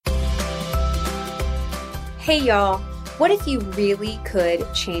Hey y'all, what if you really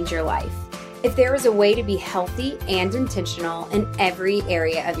could change your life? If there was a way to be healthy and intentional in every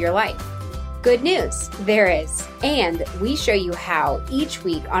area of your life? Good news, there is. And we show you how each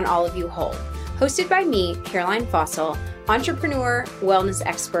week on All of You Whole. Hosted by me, Caroline Fossil, entrepreneur, wellness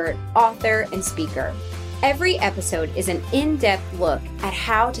expert, author, and speaker. Every episode is an in-depth look at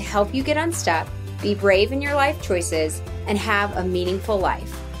how to help you get unstuck, be brave in your life choices, and have a meaningful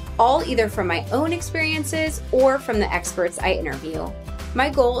life. All either from my own experiences or from the experts I interview. My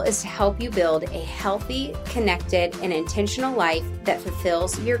goal is to help you build a healthy, connected, and intentional life that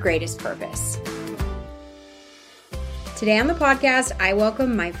fulfills your greatest purpose. Today on the podcast, I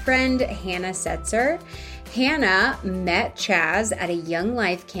welcome my friend, Hannah Setzer. Hannah met Chaz at a young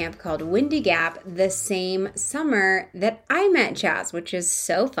life camp called Windy Gap the same summer that I met Chaz, which is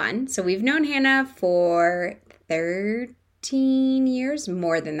so fun. So we've known Hannah for 13 years,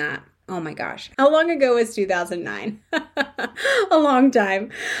 more than that. Oh my gosh. How long ago was 2009? A long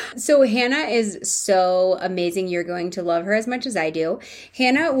time. So Hannah is so amazing. You're going to love her as much as I do.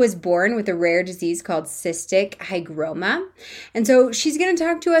 Hannah was born with a rare disease called cystic hygroma. And so she's going to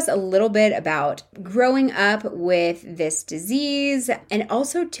talk to us a little bit about growing up with this disease and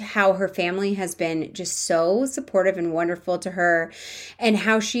also to how her family has been just so supportive and wonderful to her and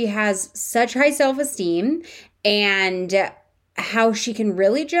how she has such high self-esteem and how she can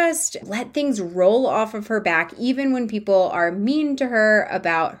really just let things roll off of her back, even when people are mean to her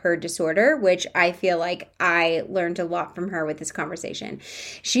about her disorder, which I feel like I learned a lot from her with this conversation.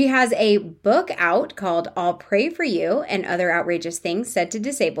 She has a book out called I'll Pray for You and Other Outrageous Things Said to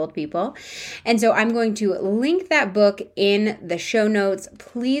Disabled People. And so I'm going to link that book in the show notes.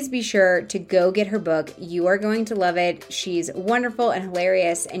 Please be sure to go get her book. You are going to love it. She's wonderful and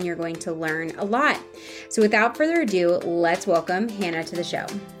hilarious, and you're going to learn a lot. So without further ado, let's welcome Hannah to the show.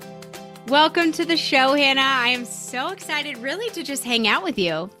 Welcome to the show, Hannah. I am so excited really to just hang out with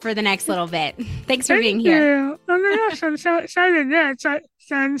you for the next little bit. Thanks for being here. Oh my gosh, I'm so excited. Yeah, it's like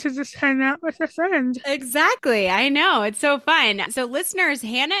fun to just hang out with a friend. Exactly. I know. It's so fun. So listeners,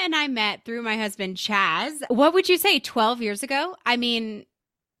 Hannah and I met through my husband, Chaz. What would you say, 12 years ago? I mean,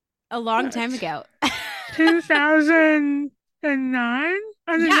 a long time ago. 2009?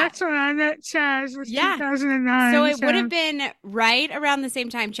 I mean, Yeah. that's when I met Chaz, was 2009. So it would have been right around the same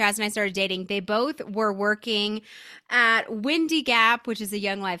time Chaz and I started dating. They both were working at Windy Gap, which is a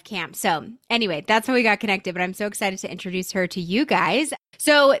young life camp. So anyway, that's how we got connected, but I'm so excited to introduce her to you guys.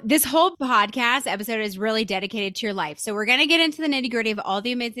 So this whole podcast episode is really dedicated to your life. So we're going to get into the nitty-gritty of all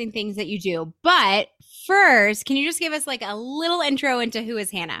the amazing things that you do. But first, can you just give us like a little intro into who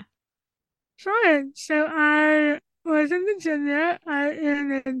is Hannah? Sure. So I was in Virginia. I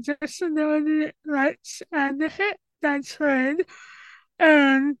am a disability rights advocate. That's right.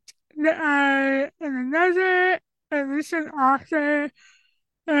 And I am another, a recent author,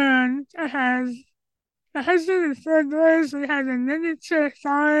 and I have a husband and four boys. We have a miniature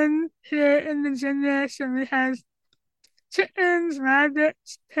farm here in Virginia, so we have chickens,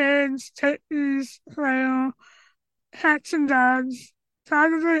 rabbits, pigs, turkeys, quail, cats and dogs.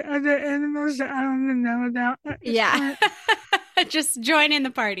 Probably other animals that I don't even know about. Yeah. Just join in the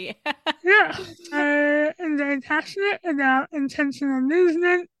party. Yeah. I am very passionate about intentional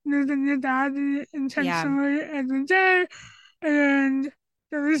movement, moving your body intentionally every day. And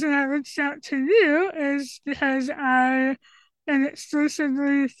the reason I reached out to you is because I am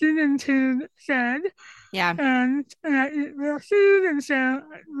exclusively vegan tube fed. Yeah. And I eat real food. And so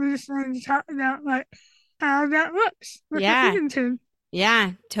we just wanted to talk about like how that works with the vegan tube.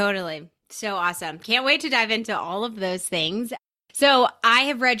 Yeah, totally. So awesome. Can't wait to dive into all of those things. So I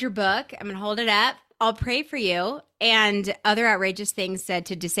have read your book. I'm going to hold it up. I'll Pray for You and Other Outrageous Things Said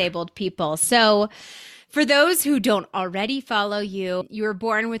to Disabled People. So for those who don't already follow you, you were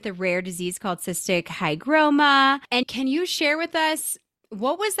born with a rare disease called cystic hygroma. And can you share with us,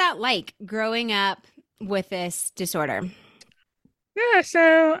 what was that like growing up with this disorder? Yeah,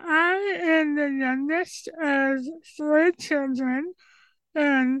 so I am the youngest of four children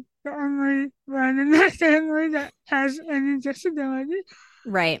and the only one in my family that has any disability.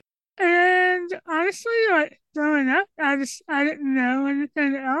 Right. And honestly, like growing up, I didn't know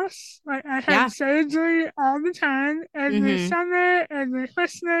anything else. Like I had surgery all the time, every summer, every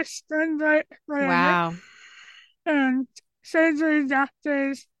Christmas, spring break, whatever. Wow. And surgery,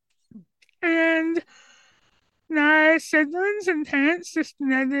 doctors, and my siblings and parents just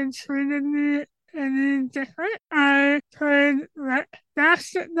never treated me any different. I played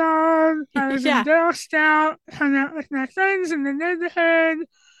basketball. I was in Girl Scout, hung out with my friends in the neighborhood.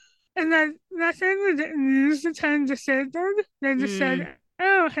 And then my family didn't use the term disabled. They just said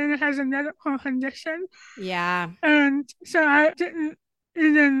oh, Hannah has a medical condition. Yeah. And so I didn't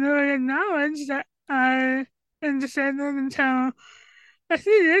even really acknowledge that I am disabled until a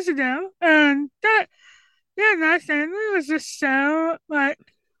few years ago. And that, yeah, my family was just so like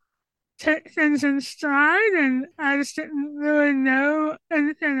take things in stride, and I just didn't really know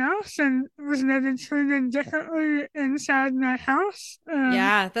anything else and was never treated differently inside my house.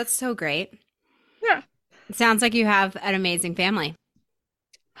 Yeah, that's so great. Yeah, It sounds like you have an amazing family.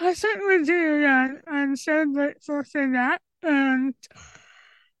 I certainly do. Yeah, I'm so grateful for that. And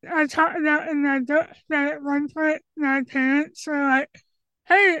I talked about in my book that at one point my parents were like,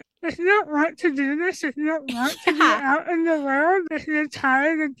 hey, if you don't want to do this, if you don't want to be Yeah. out in the world, if you're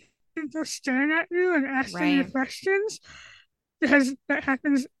tired of people staring at you and asking you Right. questions, because that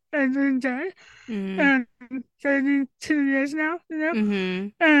happens every day, Mm. and 32 years now, Mm-hmm.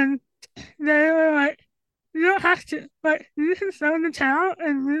 and they were like, you don't have to, but you can throw in the towel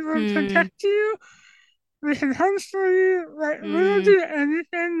and we will Mm. protect you. We can homeschool you. Like, we will Mm. do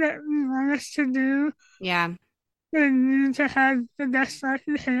anything that you want us to do Yeah. for you to have the best life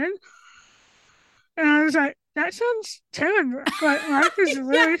you can. And I was like, that sounds terrible. Like, life is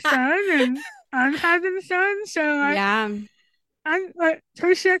really Yeah. fun and I'm having fun. So, like, Yeah. I'm like,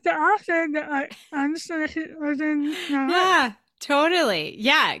 appreciate the author that, like, I'm just gonna keep living my life. Yeah, totally.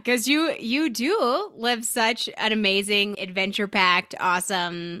 Yeah, because you do live such an amazing, adventure-packed,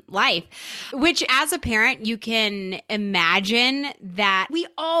 awesome life, which as a parent, you can imagine that we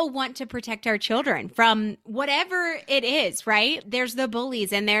all want to protect our children from whatever it is, right? There's the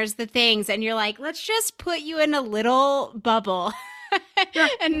bullies and there's the things, and you're like, let's just put you in a little bubble. Yeah,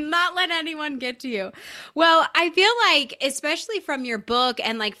 And not let anyone get to you. Well, I feel like, especially from your book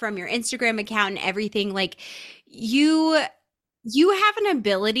and like from your Instagram account and everything, like you you have an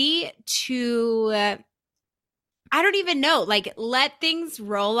ability to I don't even know, like let things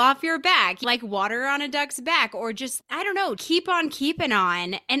roll off your back, like water on a duck's back, or just, I don't know, keep on keeping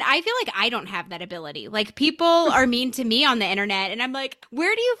on. And I feel like I don't have that ability. Like people are mean to me on the internet, and I'm like,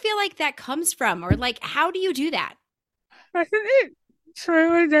 where do you feel like that comes from? Or like, how do you do that? I think it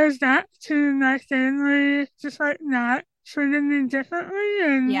truly does that to my family, just like not treating me differently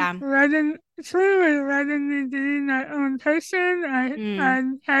and Yeah. letting me be my own person.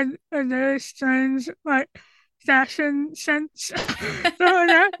 Mm. I had a very strange like fashion sense growing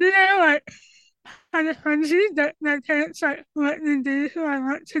up, like kind of fringy that my parents like let me be who I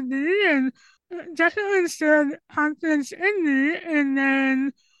want to be, and definitely instilled confidence in me. And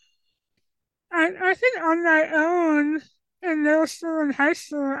then I think on my own in middle school and high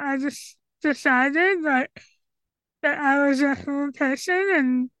school, I just decided like that I was a whole person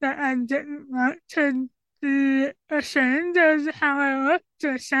and that I didn't want to be ashamed of how I looked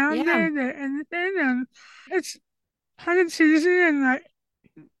or Yeah. sounded or anything. And it's kind of cheesy and like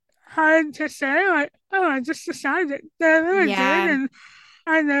hard to say, like, oh, I just decided that I really did. Yeah. And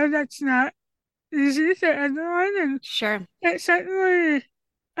I know that's not easy for everyone. And Sure. it certainly,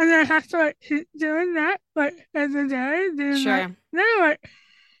 and I have to like keep doing that like every day, being like, Sure. no, like,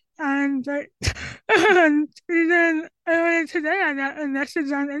 and like, and even earlier today, I got a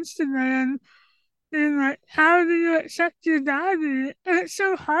message on Instagram being like, how do you accept your body? And it's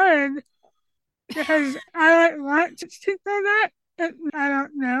so hard because I like want to think on that, and I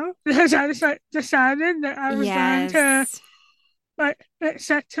don't know because I just like decided that I was going to Yes. like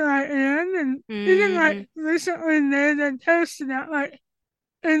accept who I am, and even Mm. like recently made a post about like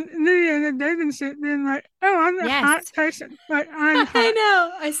and me in a dating suit being like, oh, I'm a hot Yes. person. Like, I'm I hot.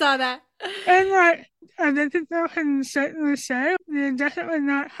 know. I saw that. And like, other people can certainly say, you're definitely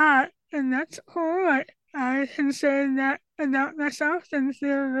not hot. And that's cool. Like, I can say that about myself and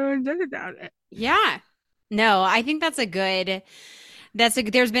feel really good about it. Yeah. No, I think there's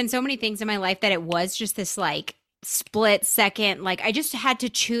been so many things in my life that it was just this like split second, like I just had to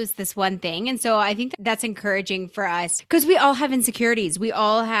choose this one thing. And so I think that's encouraging for us because we all have insecurities. We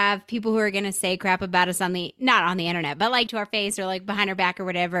all have people who are going to say crap about us not on the internet, but like to our face or like behind our back or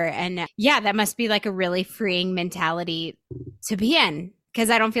whatever. And yeah, that must be like a really freeing mentality to be in,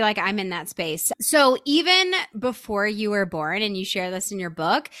 because I don't feel like I'm in that space. So even before you were born, and you share this in your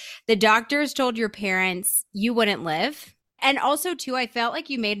book, the doctors told your parents you wouldn't live. And also, too, I felt like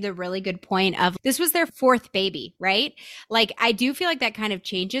you made the really good point of this was their fourth baby, right? Like, I do feel like that kind of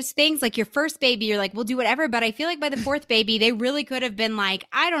changes things. Like, your first baby, you're like, we'll do whatever. But I feel like by the fourth baby, they really could have been like,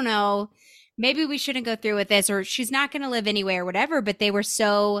 I don't know, maybe we shouldn't go through with this, or she's not going to live anyway, or whatever. But they were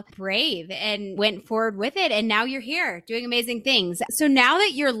so brave and went forward with it. And now you're here doing amazing things. So now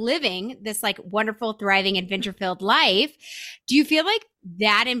that you're living this like wonderful, thriving, adventure filled life, do you feel like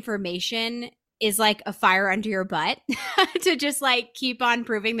that information is like a fire under your butt to just like keep on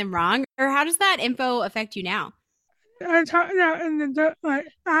proving them wrong? Or how does that info affect you now? I talked about in the book, like,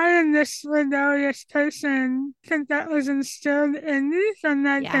 I am this rebellious person. I think that was instilled in me from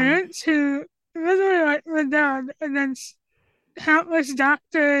my Yeah. parents who literally, like, rebelled against countless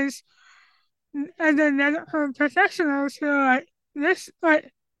doctors and then medical professionals who are like, this,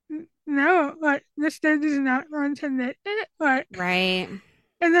 like, no, like, this baby is not going to make it. Like, Right.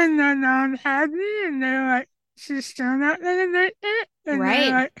 and then their mom had me, and they're like, she's still not going to make it. And they're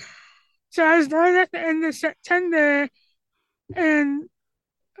Right. like, so I was born at the end of September, and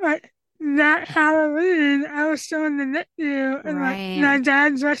like that Halloween, I was still in the NICU, and like Right. my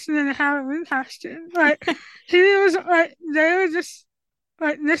dad dressed in a Halloween costume. Like he was like, they were just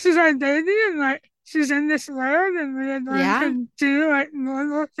like, this is our baby, and like she's in this world, and we are going Yeah. to do like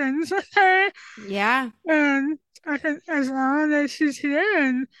normal things with her. Yeah. And I think as long as she's here,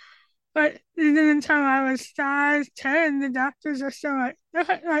 and like even until I was 5, 10, the doctors are still like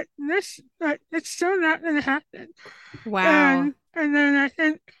this, like it's still not gonna happen. Wow. And then I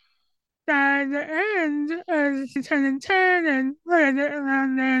think by the end of she turning 10 and whatever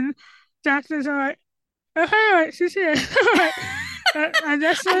around then, doctors are like, okay, like she's here. Like, I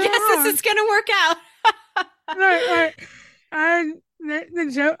guess I we're guess this wrong. is going to work out. Like I make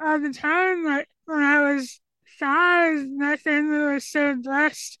the joke all the time. Like when I was 5, my family was so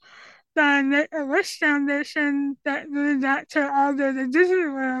blessed that the Wish Foundation that we got to all the Disney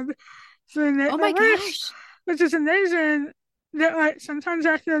World through Oh the my Wish, gosh. which is amazing. That like sometimes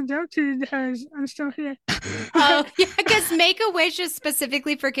I feel guilty because I'm still here. Oh, Like, yeah, because Make a Wish is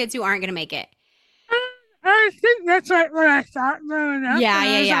specifically for kids who aren't going to make it. I think that's like what I thought growing up, Yeah, and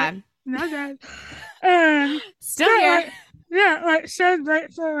I yeah, was like, yeah. no, Dad. And Still but here. like, yeah, like so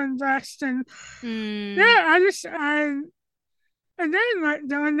grateful and blessed, and yeah, Mm, I again like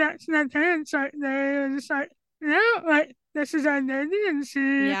going back to my parents, like they were just like, no, like this is our lady, and she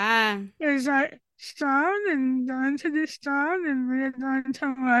yeah. is like strong and going to be strong, and we're going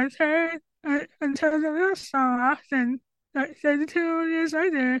to love her until the wheels fall off, and like 32 years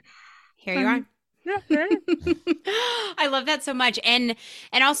later, Here you are. and yeah, there. I love that so much. And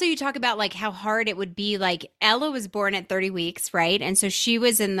also you talk about like how hard it would be. Like Ella was born at 30 weeks, right? And so she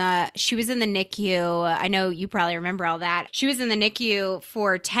was in the NICU. I know you probably remember all that. She was in the NICU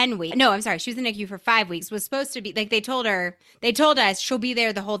for 10 weeks. No, I'm sorry. She was in the NICU for 5 weeks. Was supposed to be like they told us she'll be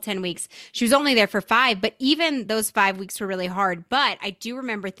there the whole 10 weeks. She was only there for 5, but even those 5 weeks were really hard. But I do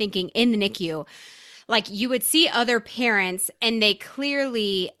remember thinking in the NICU, like you would see other parents and they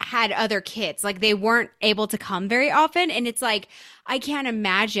clearly had other kids. Like they weren't able to come very often. And it's like, I can't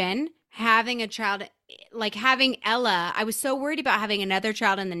imagine having a child like having Ella. I was so worried about having another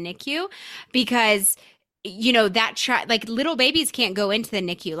child in the NICU because that child, like little babies can't go into the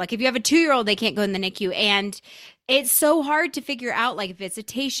NICU. Like if you have a 2-year-old, they can't go in the NICU. And it's so hard to figure out like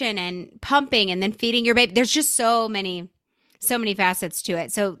visitation and pumping and then feeding your baby. There's just so many facets to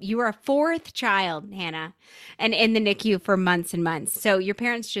it. So you were a 4th child, Hannah, and in the NICU for months and months. So your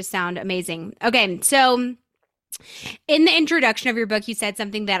parents just sound amazing. Okay, so in the introduction of your book, you said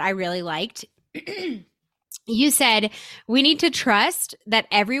something that I really liked. You said, we need to trust that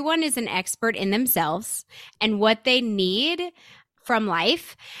everyone is an expert in themselves and what they need from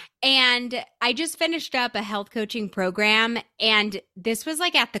life. And I just finished up a health coaching program, and this was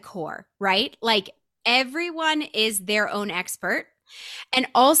like at the core, right? Like everyone is their own expert. And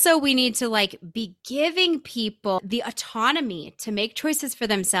also we need to like be giving people the autonomy to make choices for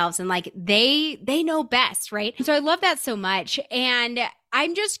themselves, and like they know best, right? So I love that so much. And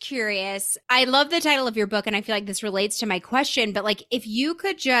I'm just curious. I love the title of your book, and I feel like this relates to my question, but like if you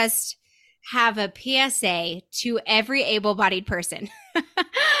could just have a PSA to every able-bodied person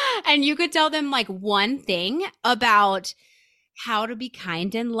and you could tell them like one thing about how to be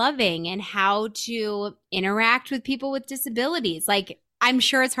kind and loving and how to interact with people with disabilities. Like, I'm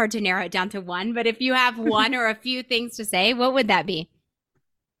sure it's hard to narrow it down to one, but if you have one or a few things to say, what would that be?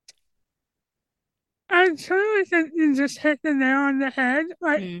 I totally think you just hit the nail on the head.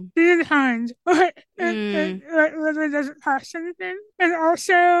 Like Mm, being kind, like it mm, like literally doesn't cost anything, and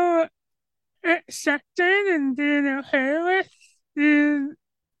also accepting and being okay with you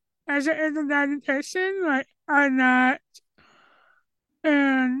as an able-bodied person. Like are not,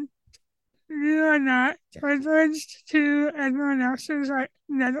 and you are not privileged to everyone else's like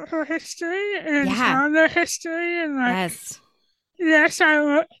medical history and yeah. trauma history, and like Yes. yes, I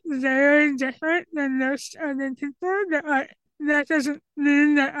look very different than most other people, but like that doesn't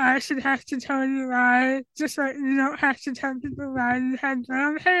mean that I should have to tell you why. Just like you don't have to tell people why you had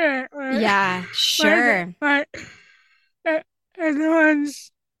brown hair or Yeah, why sure. like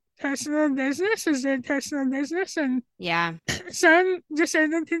everyone's personal business is their personal business, and Yeah. some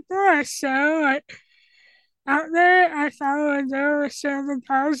disabled people are so like out there. I follow a girl with cerebral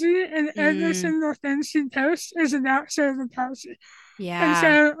palsy, and every Mm, single thing she posts is about cerebral palsy. And yeah.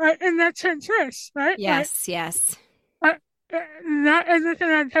 so, like, and that's her choice, right? Yes, yes. Uh, Not everything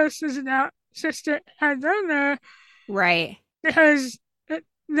I post is about Sister Adona Right. because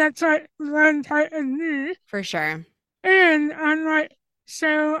that's like one part of me. For sure. And I'm like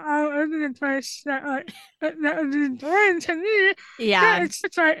so all over the place that that would be boring to me. That Yeah. it's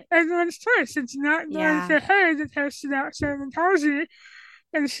just like everyone's choice. It's not going Yeah. for her to post about cerebral palsy,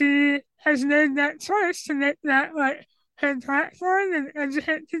 and she has made that choice to make that like her platform and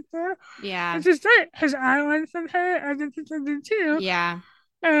educate people, Yeah. which is great because I learn from her, other people do too. Yeah.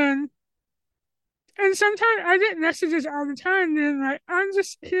 And and sometimes I get messages all the time being like, I'm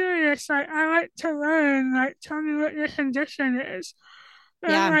just curious, like I like to learn, like tell me what your condition is.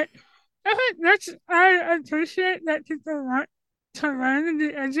 And I'm Yeah. like, okay, I appreciate that people want to learn and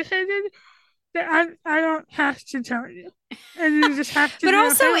be educated, that I don't have to tell you. And you just have to But be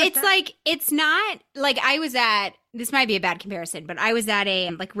also, okay with it's that. like, it's not like I was at, this might be a bad comparison, but I was at a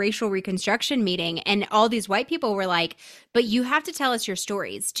like racial reconstruction meeting and all these white people were like, but you have to tell us your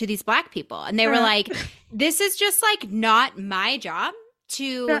stories to these black people. And they were Uh, like, this is just like not my job yeah,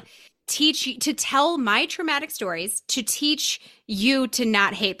 to teach you to tell my traumatic stories, to teach you to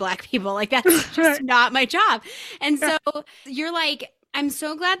not hate black people. Like, that's just right, not my job. And yeah. so you're like, I'm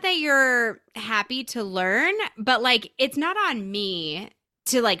so glad that you're happy to learn, but like it's not on me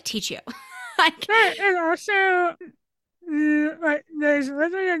to like teach you. Like, Right, and also, like, there's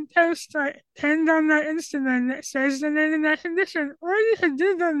literally a post like pinned on my Instagram that says the name of that condition. Or you could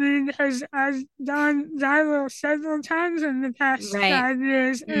Google me because I've done Gyro several times in the past right. 5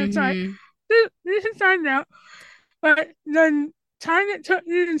 years, and it's like, Mm-hmm. you can find out. But the time it took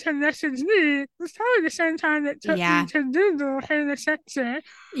you to message me was probably the same time it took you Yeah. to Google Hannah Setzer.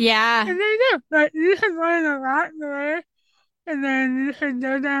 Yeah. And there you go. Like, you can learn a lot there, and then you can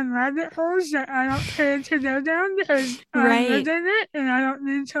go down rabbit holes that I don't care to go down because I'm Right. living it and I don't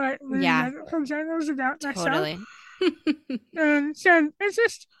need to like read Yeah. medical journals about myself. Totally. And so it's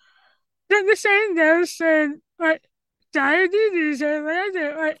just the same goes for like diabetes or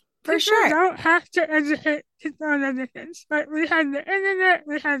whatever. Like, For people sure. don't have to educate people on other things. Like, we had the internet,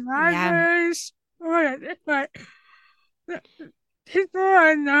 we had Yeah. libraries, whatever. Like, people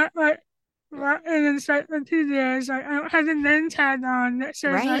are not like in encyclopedias. Like, I don't have a name tag on that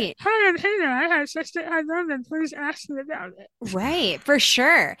says like, Right. "Hi, I'm Hannah. I have cystic hypertension. Please ask me about it." Right, for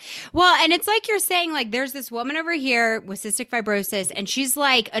sure. Well, and it's like you're saying, like, there's this woman over here with cystic fibrosis, and she's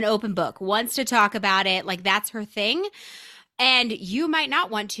like an open book, wants to talk about it. Like, that's her thing. And you might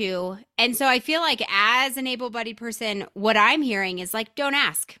not want to. And so I feel like as an able-bodied person, what I'm hearing is like, don't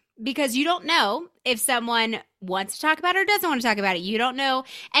ask because you don't know if someone wants to talk about it or doesn't want to talk about it. You don't know.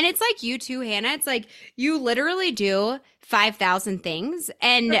 And it's like you too, Hannah. It's like you literally do 5,000 things.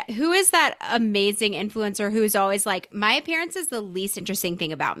 And who is that amazing influencer who's always like, my appearance is the least interesting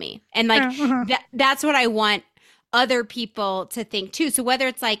thing about me. And like Uh-huh. that's what I want other people to think too. So whether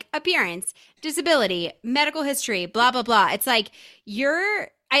it's like appearance, disability, medical history, blah blah blah, it's like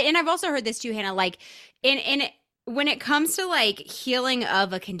and I've also heard this too, Hannah. Like in when it comes to like healing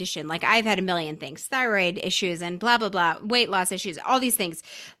of a condition, like I've had a million things, thyroid issues and blah blah blah, weight loss issues, all these things.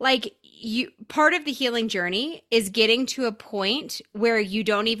 Like part of the healing journey is getting to a point where you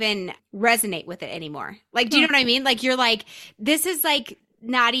don't even resonate with it anymore. Like, do you know what I mean? Like you're like, this is like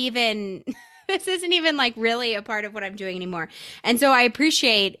not even this isn't even like really a part of what I'm doing anymore. And so I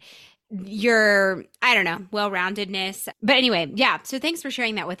appreciate your, I don't know, well-roundedness. But anyway, yeah. So thanks for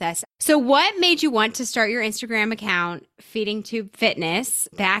sharing that with us. So what made you want to start your Instagram account, Feeding Tube Fitness,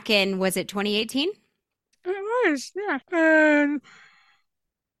 back in, was it 2018? It was, yeah.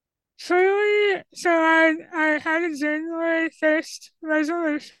 Truly, so I had a January 1st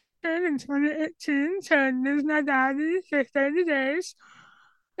resolution in 2018 to lose my body for 30 days.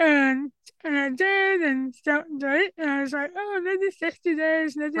 And and I did and felt great. And I was like, oh, maybe 50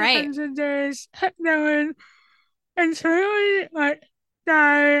 days, maybe Right. 100 days, kept going. And truly, like,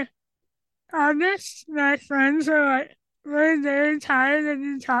 by August, my friends were like, we're very tired of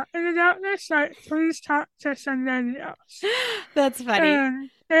you talking about this. Like, please talk to somebody else. That's funny. And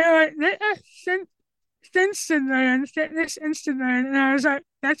they're like, let us Instagram, fitness Instagram. And I was like,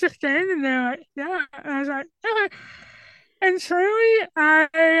 that's a thing? And they're like, yeah. And I was like, okay. And truly,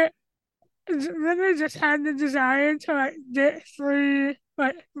 I literally just had the desire to like get free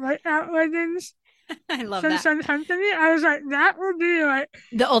like workout leggings I love some that. sun company. I was like, that will be like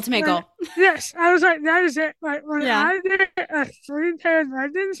The ultimate when goal. yes, I was like, that is it. Like when Yeah. I did a 3 pairs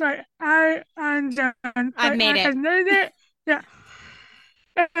legends, like I'm done. I've Like made I it. had made it. Yeah.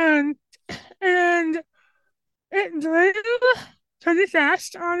 And and it grew pretty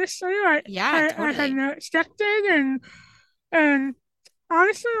fast, honestly. Like Yeah, I had totally. no expected and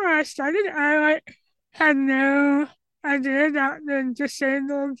honestly when I started I like had no idea about the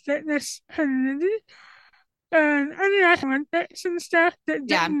disabled fitness community. And I mean I had Olympics and stuff that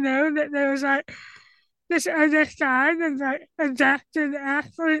Yeah. didn't know that there was like this other side of like adapted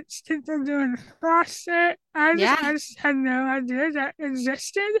athletes, people doing CrossFit. I Yeah. just had no idea that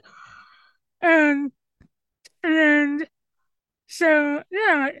existed. And and so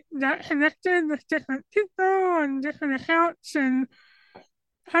yeah, like, that connected with different people and different accounts and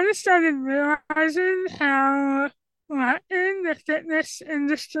kind of started realizing how Latin the fitness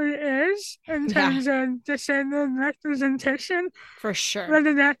industry is in Yeah. terms of disabled representation, For sure.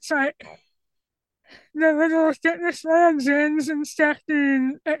 whether that's like the little fitness labs and stuff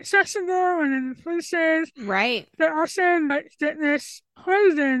being accessible and inclusive, Right. but also in like fitness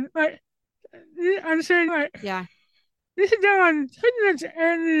clothing. Like I'm saying like Yeah. you can go on pretty much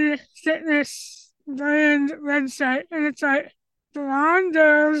any fitness brand website and it's like blonde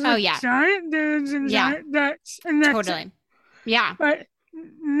girls Oh, with yeah. giant dudes and Yeah. giant butts and that's it. Totally. Yeah. But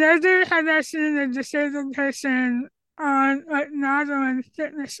never have I seen a disabled person on like model and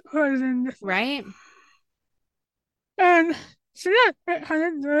fitness clothing before. Right. And so yeah, it kind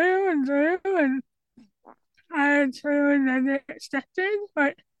of grew and grew and I truly never expected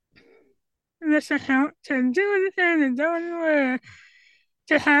like this account to do anything and go anywhere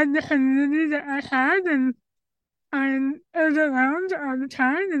to have the community that I had and I'm overwhelmed all the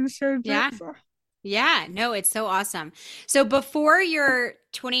time and so Yeah. grateful. Yeah, no, it's so awesome. So before your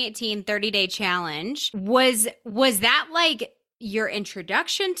 2018 30-day challenge, was that like your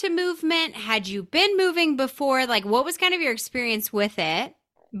introduction to movement? Had you been moving before? Like what was kind of your experience with it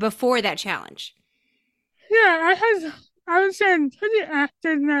before that challenge? Yeah, I would say pretty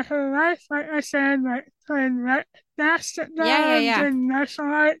active my whole life. Like I said, like playing Yeah, yeah, basketball, yeah. did martial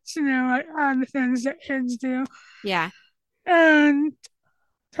arts, like all the things that kids do. Yeah. And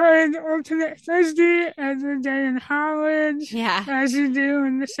played ultimate frisbee every day in college, Yeah. as you do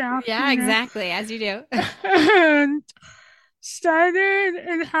in the South, Yeah, exactly, as you do. and started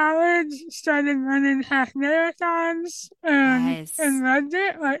in college, started running half marathons and Yes. loved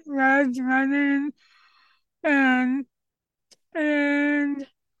it, like loved running and and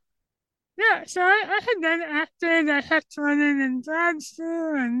yeah, so I had been active. I kept running in grad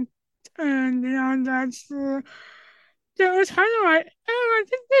school and beyond grad school. So it was kind of like, oh, I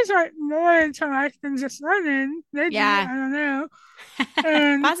think there's like more to life than just running. Maybe, I Yeah. don't know.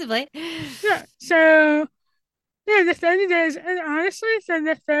 And Possibly. yeah, so yeah, the 30 days, and honestly,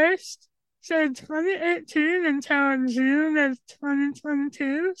 so 2018 until June of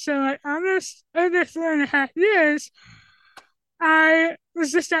 2022, so like almost over 4.5 years, I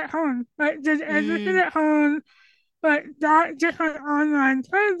was just at home, like did everything Mm, at home, like got different online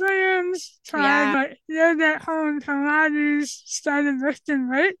programs, tried yeah. like yoga at home, Pilates, started lifting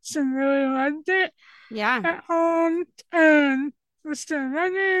weights and really loved it Yeah. at home, and was still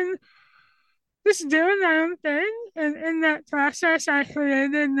running, just doing my own thing. And in that process, I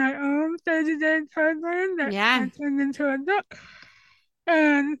created my own 30-day program that I Yeah. turned into a book.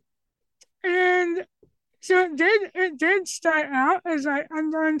 And and so it did start out as like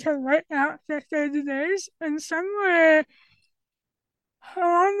I'm going to write out for 30 days, and somewhere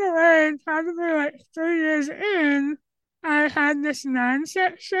along the way, probably like 3 years in, I had this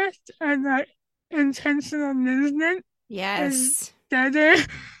mindset shift and like intentional movement is Yes. better than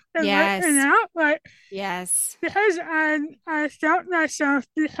working Yes. out. Like Yes. because I felt myself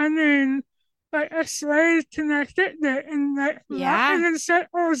becoming like a slave to my Fitbit and like walking Yeah. in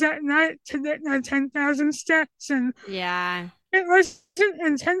circles at night to get my 10,000 steps. And Yeah. it wasn't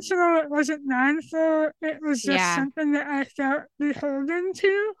intentional, it wasn't mindful, it was just Yeah. something that I felt beholden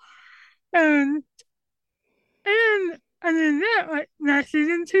to. And and I mean that like my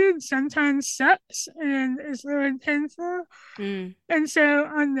feeding tube sometimes sucks and it's really painful. Mm, And so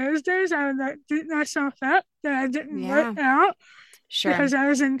on those days I would like beat myself up that I didn't work yeah. out Sure. because I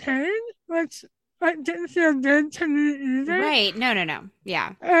was in pain, which like didn't feel good to me either. Right. No, no, no.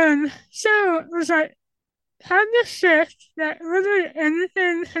 Yeah. And so it was like have the shift that literally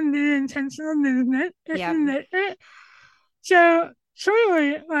anything can be intentional movement if Yep. you make it. So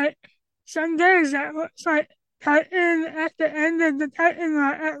truly, like some days that looks like cutting at the end of the parking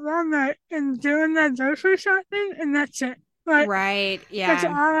lot at Walmart and doing that grocery shopping, and that's it. Like, Right. that's Yeah.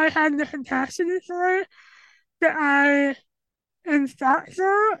 all I had the capacity for, that I am thought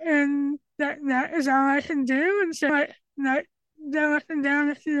so, and that is all I can do. And so, like, go up and down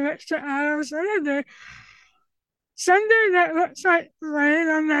a few extra hours later, something that looks like laying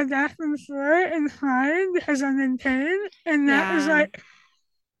on my bathroom floor and crying because I'm in pain. And that is Yeah. like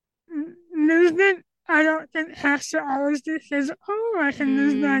movement. I don't think has to always be physical. I can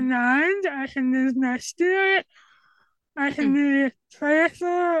lose my Mm. mind. I can lose my spirit. I can Mm. be prayerful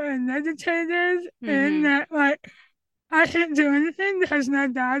and meditative. And Mm-hmm. that, like, I can't do anything because my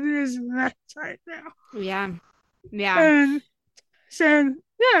body is wrecked right now. Yeah. Yeah. And so,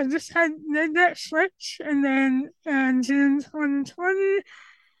 yeah, just had made that switch. And then in June 2020,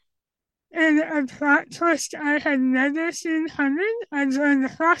 in a plot twist I had never seen coming, I joined the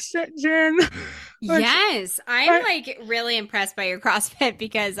CrossFit gym, which, Yes, I'm like, like really impressed by your CrossFit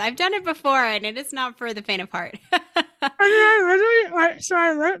because I've done it before and it is not for the faint of heart. I mean, I literally, like, so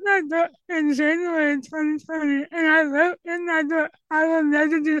I wrote that book in January 2020, and I wrote in that book, I will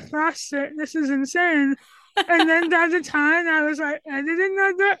never do CrossFit. This is insane. And then by the time I was like editing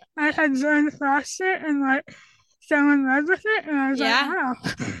that book, I had joined CrossFit and like fell in love with it. And I was like, Yeah. wow,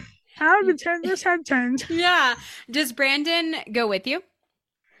 how the tables had turned. Yeah. Does Brandon go with you?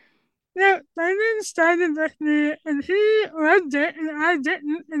 Yeah, Brandon started with me and he loved it and I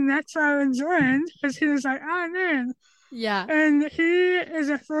didn't. And that's why I joined because he was like, oh man. Yeah. And he is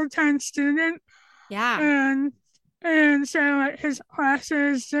a full-time student, Yeah. and and so like his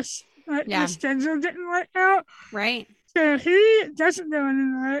classes just like the Yeah. schedule didn't work out. Right. So he doesn't go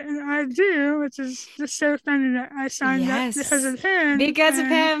anymore, and I do, which is just so funny that I signed up because Yes. of him. Because of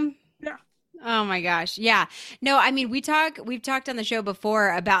And him. yeah, Oh my gosh. Yeah. No, I mean, we've talked on the show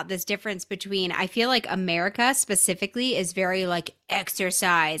before about this difference between, I feel like America specifically is very like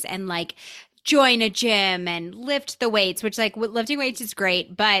exercise and like join a gym and lift the weights, which like lifting weights is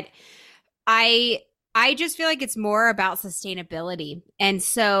great, but I I just feel like it's more about sustainability. And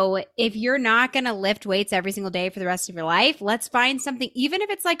so if you're not going to lift weights every single day for the rest of your life, let's find something, even if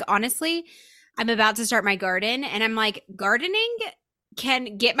it's like, honestly, I'm about to start my garden and I'm like, gardening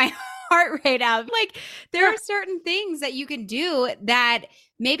can get my heart rate up. Like there yeah, are certain things that you can do that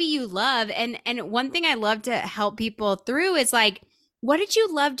maybe you love. And one thing I love to help people through is like, what did you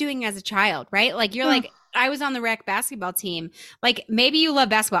love doing as a child, right? Like you're oh, like, I was on the rec basketball team. Like maybe you love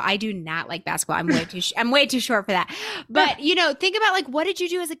basketball. I do not like basketball. I'm way too short for that. yeah, But think about like what did you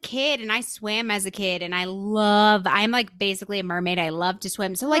do as a kid? And I swam as a kid and I'm like basically a mermaid. I love to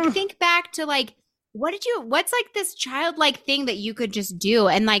swim. So like oh, think back to like what's like this childlike thing that you could just do?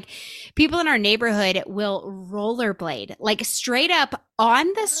 And like people in our neighborhood will rollerblade like straight up on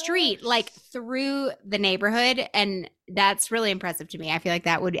the street, like yes, through the neighborhood. And that's really impressive to me. I feel like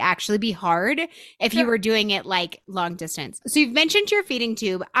that would actually be hard if you yeah, were doing it like long distance. So you've mentioned your feeding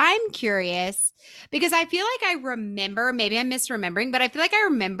tube. I'm curious because I feel like I remember, maybe I'm misremembering, but I feel like I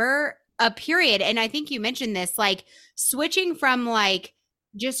remember a period. And I think you mentioned this, like switching from like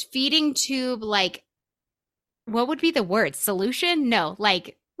just feeding tube, like what would be the word? Solution? No,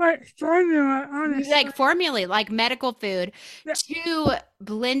 like formula, honestly, like formula, like medical food yeah. to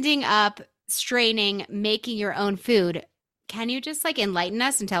blending up, straining, making your own food. Can you just like enlighten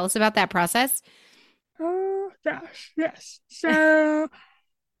us and tell us about that process? Oh gosh, yes. So,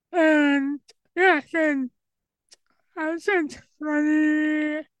 and yeah, then I was in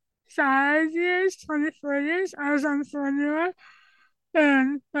 25 years, 24 years, I was on formula,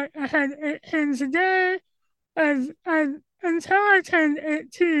 and like I had 8 hands a day. And until I turned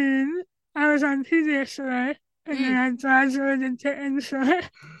 18, I was on Pediasure, and then Mm, I graduated to Insure.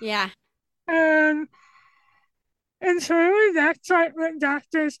 yeah. And, and so really that's like what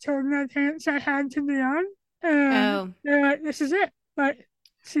doctors told my parents I had to be on. And Oh. they're like, this is it. Like,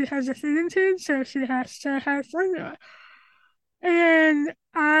 she has a feeding tube, so she has to have formula. And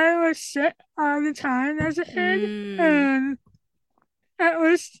I was sick all the time as a kid. Mm. And at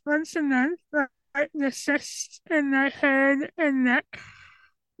least once a month, like the cysts in my head and neck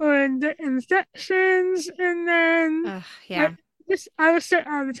would the infections, and then Ugh, like yeah. just I was sick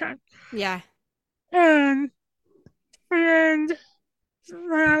all the time. Yeah. And and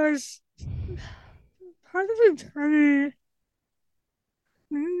when I was probably 20,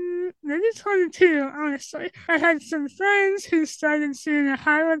 maybe 22, honestly. I had some friends who started seeing a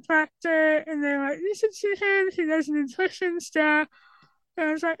chiropractor, and they were like, you should see him. He does nutrition stuff. And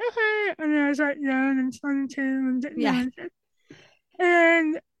I was like, okay. And then I was like young and 22 and didn't know Yeah. anything.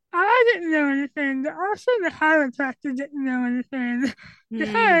 And I didn't know anything. But also, the chiropractor didn't know anything Mm.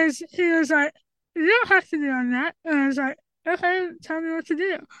 because he was like, you don't have to do on that. And I was like, okay, tell me what to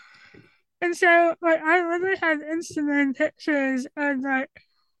do. And so, like, I literally had Instagram pictures of, like,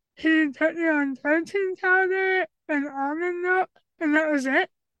 he put me on protein powder and almond milk, and that was it.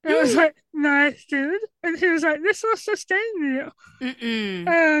 It was like nice food, and he was like, "This will sustain you." Mm-mm.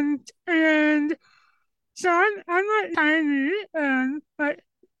 And so I'm like tiny, and like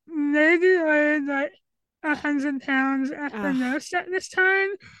maybe weighed like 100 pounds at the Ugh, most at this time,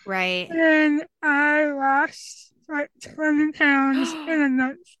 right. and I lost like 20 pounds in a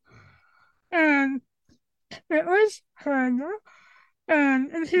month, and it was horrible.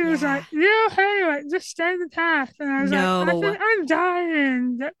 And he was like, Yeah. "You okay? Like, just stay the path." And I was like, "I think No. I'm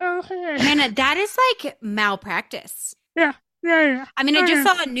dying. Okay." Hannah, that is like malpractice. Yeah, yeah, yeah. I mean, I just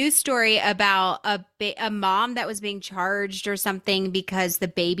Okay. saw a news story about a mom that was being charged or something because the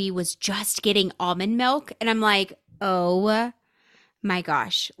baby was just getting almond milk. And I'm like, oh my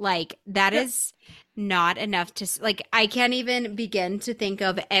gosh, like that Yeah, is not enough like, I can't even begin to think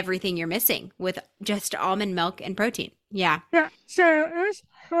of everything you're missing with just almond milk and protein. Yeah. yeah. So it was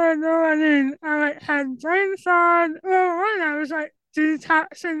horrible. I mean, I like had brain fog. Well, one, I was like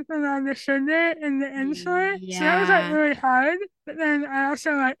detoxing from all the sugar and the insulin, so that was like Yeah. really hard. But then I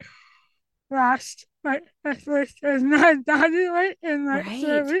also like lost like a first of my body weight in like three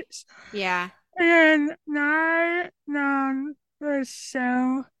Right. weeks. Yeah. And my mom was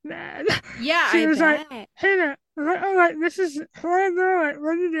so mad. Yeah, She I was like, bet. "Hannah, I'm like, this is horrible. Like, what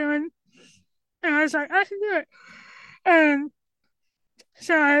are you doing?" And I was like, "I can do it." And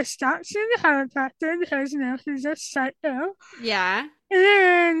so I stopped seeing the chiropractor because, he's just psycho. Yeah.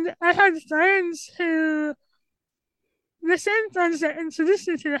 And I had friends who, the same friends that introduced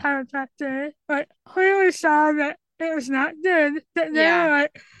me to the chiropractor, like, clearly saw that it was not good, that they were Yeah.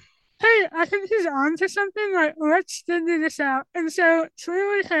 like, "Hey, I think he's on to something. Like, let's figure this out." And so,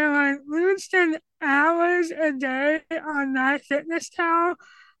 truly, Caroline, we would spend hours a day on my fitness towel,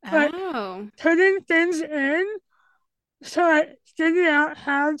 like, Oh. putting things in to, like, figure out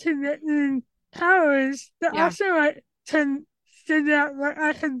how to get in calories, but Yeah. also, like, to figure out what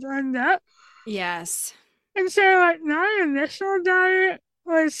I could blend up. Yes. And so, like, my initial diet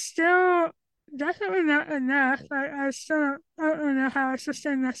was still definitely not enough. Like, I don't really know how I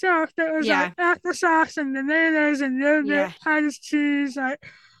sustained myself. There was like Yeah. applesauce and bananas and yogurt, Yeah. cottage cheese, like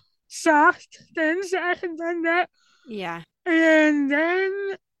soft things that I could blend up. Yeah. And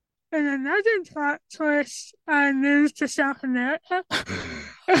then in another plot twist, I moved to South America.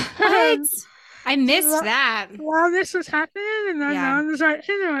 What? And I missed wh- that. while this was happening, and my Yeah. mom was like,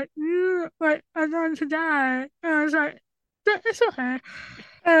 "Hey, like, you like are going to die," and I was like, "It's okay."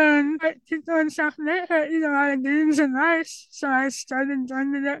 And I people in South America eat a lot of beans and rice, so I started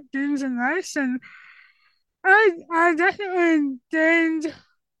blending up beans and rice, and I definitely gained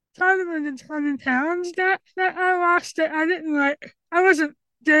probably the 20 pounds that I lost. That I didn't like. I wasn't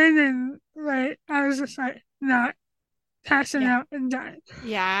gaining weight. I was just like not passing Yeah. out and dying.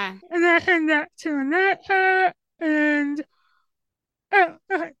 Yeah. And I came back to America, and oh,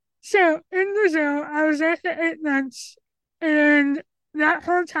 okay. So in Brazil, I was there for 8 months, and that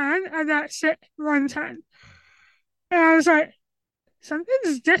whole time I got sick one time, and I was like,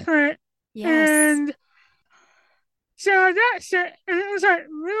 something's different. Yes. And so I got sick, and it was like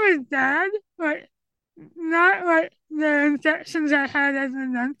really bad, like not like the infections I had as a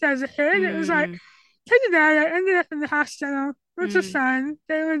month as a kid. It was like Mm. pretty bad. I ended up in the hospital, which was Mm. fine.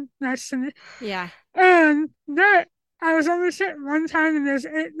 They were nice to me. Yeah. But I was only sick one time in those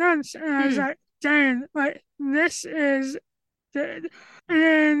 8 months, and I was Hmm. like, dang, like this is good.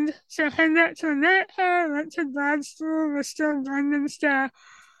 And so I came back to America, went to grad school, was still blending stuff,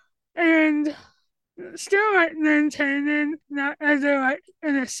 and still like maintaining, not as a like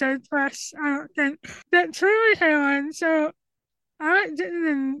in a surplus, I don't think. That truly heroin. So I didn't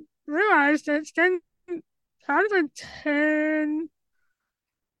even realize that it's been probably 10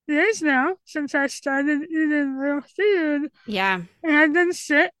 years now since I started eating real food. Yeah. And I've been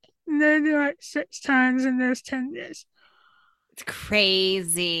sick maybe like 6 times in those 10 years. It's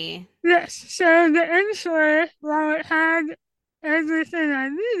crazy. Yes, so the insulin, while it had everything I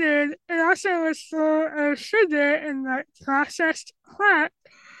needed, it also was full of sugar and like processed fat.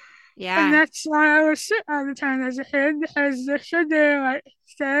 And Yeah. that's why I was sick all the time as a kid, because the sugar like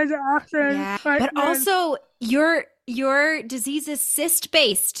stayed often Yeah. like But the also your disease is cyst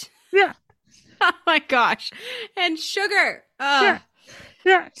based. yeah, Oh my gosh. And sugar. yeah, Oh,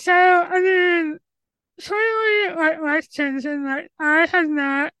 yeah. So I mean truly like life changing. Like I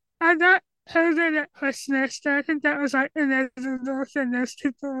got COVID at Christmas. So I think that was like inevitable for most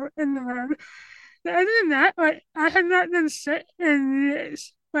people in the world. But other than that, like I had not been sick in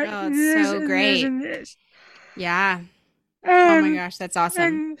years, like oh, it's years so and years great. and years. Yeah. Oh my Um, gosh, that's awesome.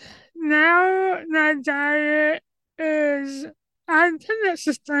 and now my diet is I think it's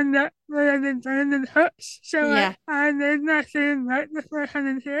just done that rather than hooks. So Yeah. I made my food right before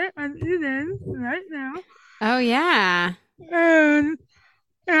coming here. I'm eating right now. Oh, yeah. And,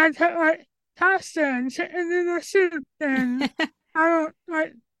 and I took pasta and chicken in the soup and I don't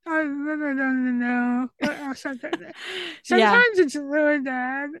I really don't even know what else I put there. Yeah. Sometimes it's really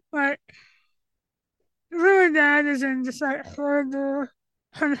bad. Really bad is in just horrible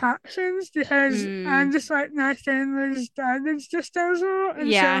concoctions because I'm Mm, just my family's garbage disposal, and so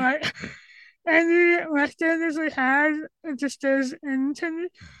yeah. any leftovers we have, it just goes into me.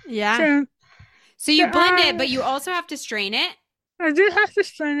 Yeah. So, So so you blend it, but you also have to strain it. I do have to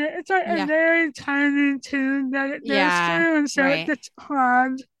strain it. It's like a Yeah. very tiny tube that it goes Yeah. through, and so it Right. gets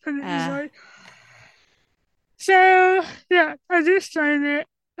clogged pretty Uh, easily. So yeah, I do strain it,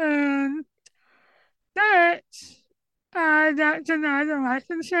 and that got denied a life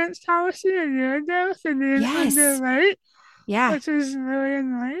insurance policy a year ago for being yes. underweight, Yeah. which is really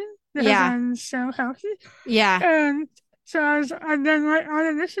annoying because Yeah. I'm so healthy. Yeah. And so I've been on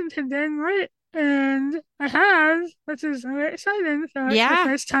a mission to gain weight, and I have, which is really exciting for the Yeah.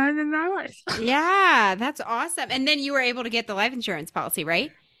 first time in my life. Yeah. That's awesome. And then you were able to get the life insurance policy,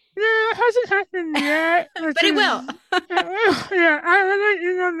 right? Yeah, it hasn't happened yet, which But it will. is yeah. I literally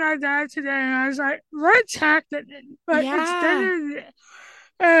emailed my dad today, and I was like, "What's happening?" But it's Yeah. better.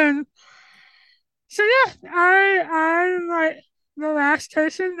 And so yeah, I'm the last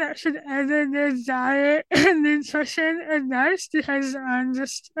person that should ever do diet and nutrition advice because I'm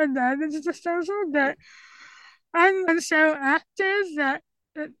just a garbage disposal. That I'm so active that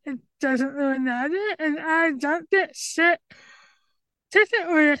it doesn't really matter, and I don't get sick.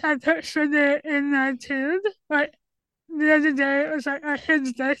 Typically, if I put sugar in my tube, like the other day, it was like a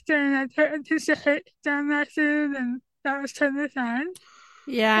kid's birthday, and I put a piece of cake down my food, and that was totally fine.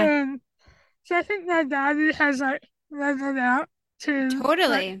 Yeah. And so I think my body has leveled out to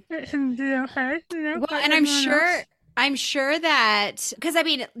Totally. it can be okay, Well, like and everyone else. I'm sure that because I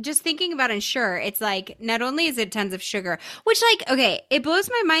mean, just thinking about Ensure, it's like not only is it tons of sugar, which like okay, it blows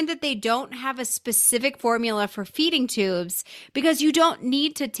my mind that they don't have a specific formula for feeding tubes because you don't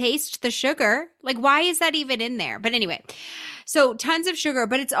need to taste the sugar. Like, why is that even in there? But anyway, so tons of sugar,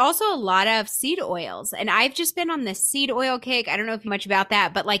 but it's also a lot of seed oils. And I've just been on this seed oil kick. I don't know if you know much about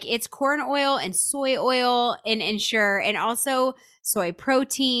that, but like it's corn oil and soy oil and Ensure, and also soy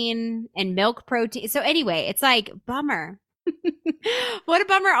protein and milk protein. So anyway, it's like bummer. What a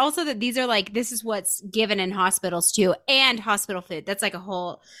bummer also that these are like this is what's given in hospitals too and hospital food. That's like a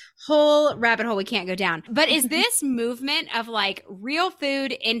whole rabbit hole we can't go down. But is this movement of like real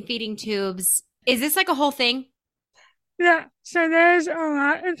food in feeding tubes is this like a whole thing? Yeah, so there's a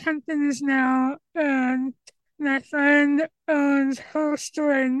lot of companies now, and my friend owns Whole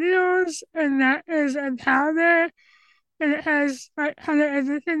Story Meals, and that is a powder, and it has like kind of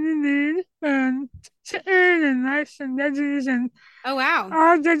everything you need, and chicken and rice and veggies and Oh wow.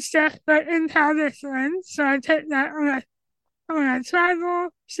 all good stuff, but in powder form. So I take that when I travel,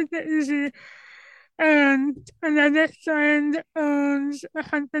 super easy. And another friend owns a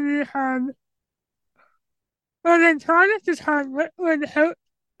company called, well, the product is called Liquid Hope,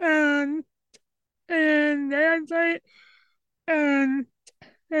 and they are great. And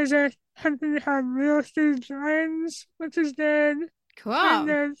there's a company called Real Food Giants, which is good. Kind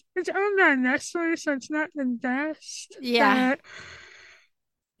Cool. of, it's owned by Nestle, so it's not the best, Yeah. but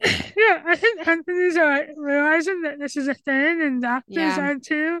yeah, I think companies are realizing that this is a thing, and doctors Yeah. are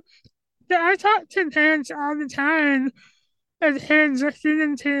too. Yeah, I talk to parents all the time of kids with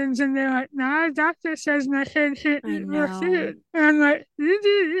feeding tubes, and they're like, "Nah, doctor says my kid can't I eat real know. food," and I'm like, "You do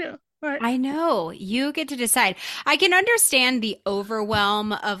you." Like, I know. You get to decide. I can understand the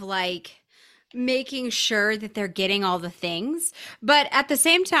overwhelm of like making sure that they're getting all the things. But at the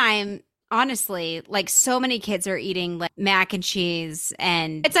same time, honestly, like so many kids are eating like mac and cheese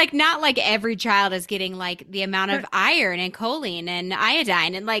and it's like not like every child is getting like the amount of iron and choline and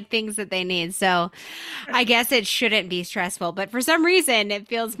iodine and like things that they need. So I guess it shouldn't be stressful, but for some reason it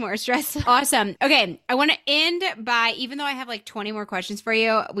feels more stressful. Awesome. Okay, I want to end by even though I have like 20 more questions for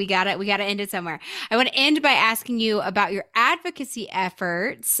you, we got to end it somewhere. I want to end by asking you about your advocacy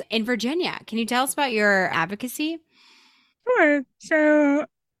efforts in Virginia. Can you tell us about your advocacy? sure. So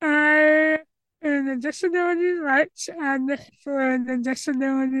I am a disability rights advocate for the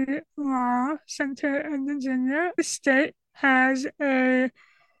Disability Law Center in Virginia. The state has a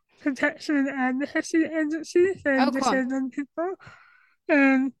protection and advocacy agency for Oh, cool. disabled people.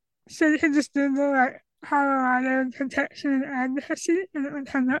 And so you can just Google Colorado protection and advocacy and it will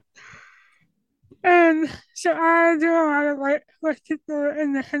come up. And so I do a lot of like with people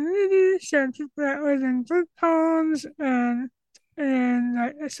in the community, so people that live in group homes and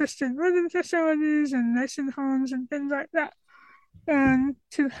like assisted living facilities and nursing homes and things like that. And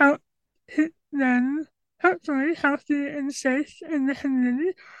to help them hopefully healthy and safe in the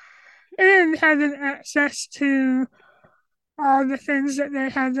community and having access to all the things that they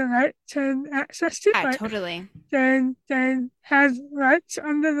had the right to access to. Yeah, Like totally. they had rights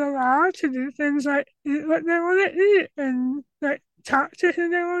under the law to do things like eat what they want to eat and like talk to who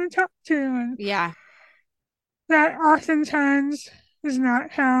they want to talk to, and Yeah. that oftentimes is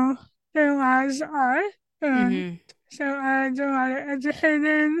not how their lives are. And Mm-hmm. so I do a lot of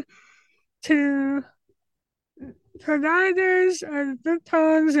educating to providers and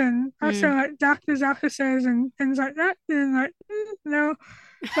victims and also Mm. like doctors, officers, and things like that. And like, no,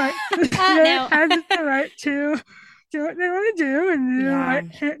 like they No. have the right to do what they want to do, and you know, Yeah.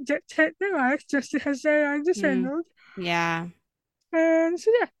 like can't dictate their life just because they are Mm. disabled. Yeah. And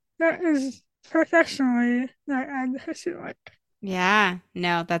so yeah, that is professionally like advocacy like. Yeah.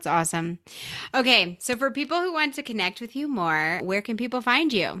 No, that's awesome. Okay, so for people who want to connect with you more, where can people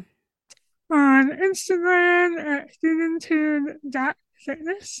find you? On Instagram at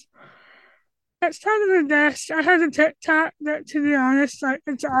studentune.fitness. That's kind of the best. I have a TikTok that, to be honest, like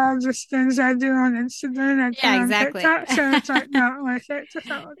it's all just things I do on Instagram. I put Yeah, on exactly. TikTok, so it's like not worth it to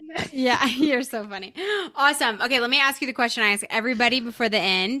follow me. Yeah, you're so funny. Awesome. Okay, let me ask you the question I ask everybody before the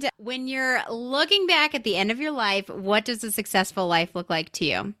end. When you're looking back at the end of your life, what does a successful life look like to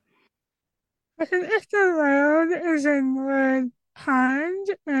you? I think if the world is a more kind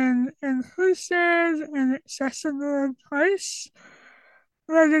and inclusive and accessible place,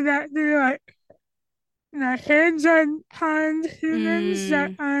 whether that be like my kids are kind humans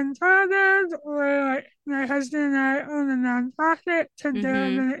that Mm, I'm proud of, or like my husband and I own a nonprofit to build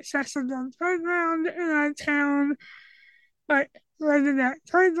mm-hmm, an accessible playground in our town. Like whether that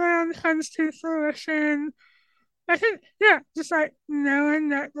playground comes to fruition, I think yeah, just like knowing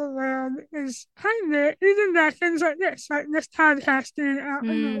that the world is kinder, even by things like this podcasting out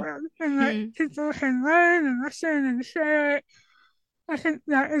in the world, and like mm-hmm. people can learn and listen and share it. I think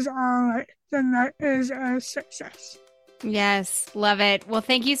that is all like then that is a success. Yes, love it. Well,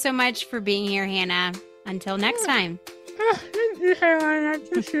 thank you so much for being here, Hannah. Until next time. Thank you, Caroline. I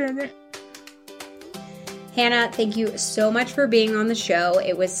appreciate it. Hannah, thank you so much for being on the show.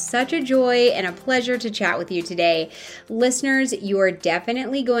 It was such a joy and a pleasure to chat with you today. Listeners, you are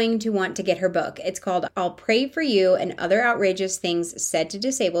definitely going to want to get her book. It's called I'll Pray for You and Other Outrageous Things Said to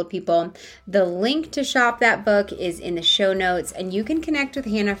Disabled People. The link to shop that book is in the show notes, and you can connect with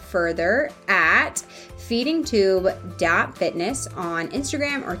Hannah further at feedingtube.fitness on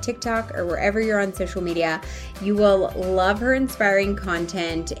Instagram or TikTok or wherever you're on social media. You will love her inspiring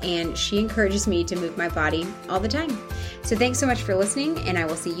content, and she encourages me to move my body all the time. So thanks so much for listening, and I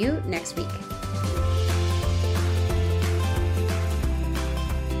will see you next week.